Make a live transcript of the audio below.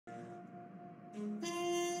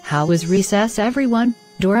How was recess, everyone?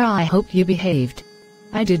 Dora, I hope you behaved.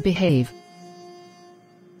 I did behave.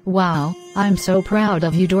 Wow, I'm so proud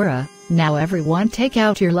of you, Dora. Now everyone take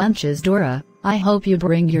out your lunches, Dora. I hope you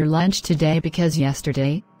bring your lunch today because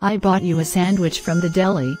yesterday, I bought you a sandwich from the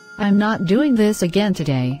deli. I'm not doing this again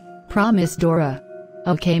today. Promise, Dora.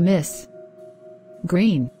 Okay, Miss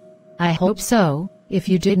Green. I hope so. If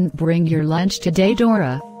you didn't bring your lunch today,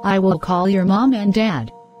 Dora, I will call your mom and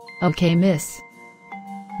dad. Okay, Miss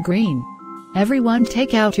Green. Everyone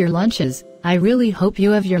take out your lunches. I really hope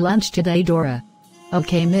you have your lunch today, Dora.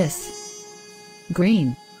 Okay, Miss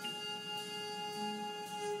Green.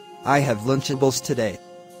 I have Lunchables today.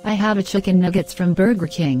 I have a chicken nuggets from Burger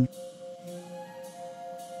King.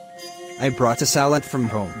 I brought a salad from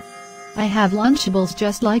home. I have Lunchables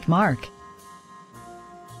just like Mark.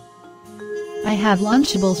 I have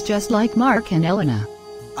Lunchables just like Mark and Elena.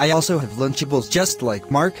 I also have Lunchables just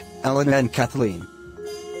like Mark, Elena and Kathleen.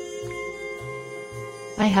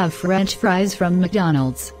 I have French fries from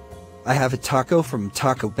McDonald's. I have a taco from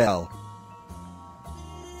Taco Bell.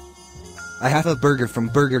 I have a burger from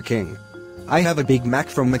Burger King. I have a Big Mac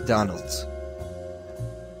from McDonald's.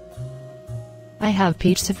 I have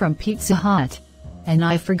pizza from Pizza Hut. And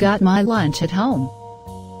I forgot my lunch at home.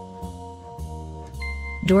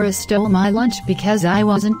 Dora stole my lunch because I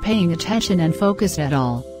wasn't paying attention and focused at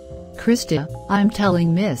all. Krista, I'm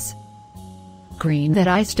telling Miss Green that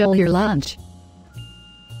I stole your lunch.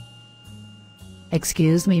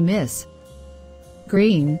 Excuse me, Miss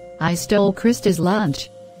Green, I stole Krista's lunch.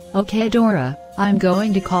 Okay, Dora, I'm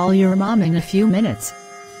going to call your mom in a few minutes.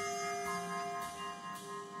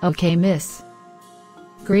 Okay, Miss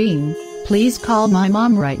Green, please call my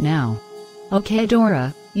mom right now. Okay,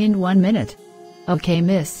 Dora, in 1 minute. Okay,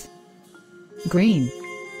 Miss Green.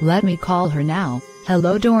 Let me call her now.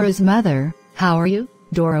 Hello, Dora's mother, how are you?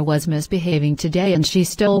 Dora was misbehaving today and she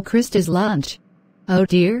stole Krista's lunch. Oh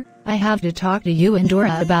dear, I have to talk to you and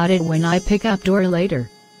Dora about it when I pick up Dora later.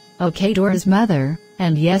 Okay, Dora's mother,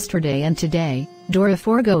 and yesterday and today, Dora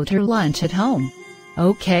forgot her lunch at home.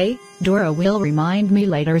 Okay, Dora will remind me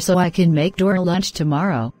later so I can make Dora lunch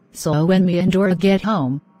tomorrow. So when me and Dora get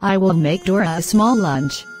home, I will make Dora a small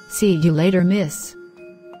lunch. See you later, Miss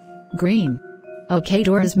Green. Okay,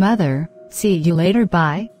 Dora's mother, see you later,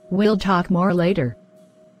 bye, we'll talk more later.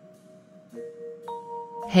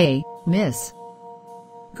 Hey, Miss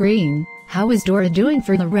Green, how is Dora doing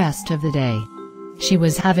for the rest of the day? She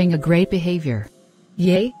was having a great behavior.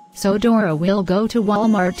 Yay, so Dora will go to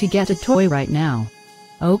Walmart to get a toy right now.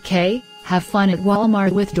 Okay, have fun at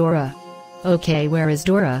Walmart with Dora. Okay, where is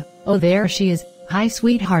Dora? Oh, there she is. Hi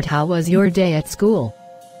sweetheart, how was your day at school?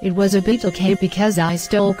 It was a bit okay because I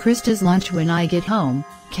stole Krista's lunch when I get home.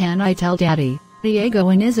 Can I tell Daddy, Diego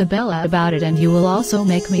and Isabella about it and you will also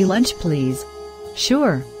make me lunch please?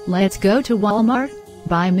 Sure, let's go to Walmart.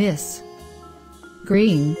 Bye Miss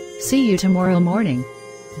Green, see you tomorrow morning.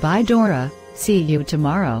 Bye Dora, see you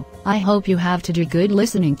tomorrow. I hope you have to do good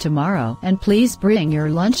listening tomorrow and please bring your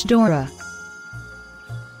lunch, Dora.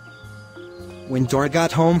 When Dora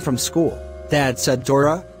got home from school, Dad said,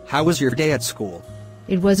 Dora, how was your day at school?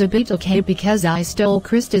 It was a bit okay because I stole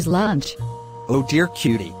Krista's lunch. Oh dear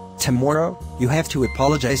cutie, tomorrow, you have to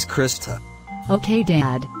apologize, Krista. Okay,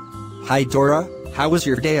 Dad. Hi Dora, how was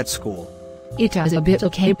your day at school? It was a bit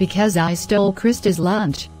okay because I stole Krista's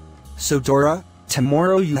lunch. So Dora,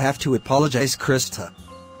 tomorrow you have to apologize, Krista.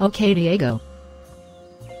 Okay, Diego.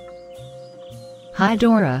 Hi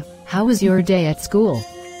Dora, how was your day at school?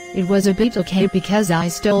 It was a bit okay because I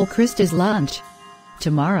stole Krista's lunch.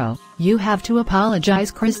 Tomorrow, you have to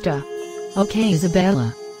apologize, Krista. Okay,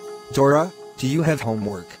 Isabella. Dora, do you have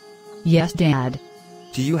homework? Yes, Dad.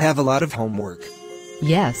 Do you have a lot of homework?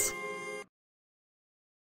 Yes.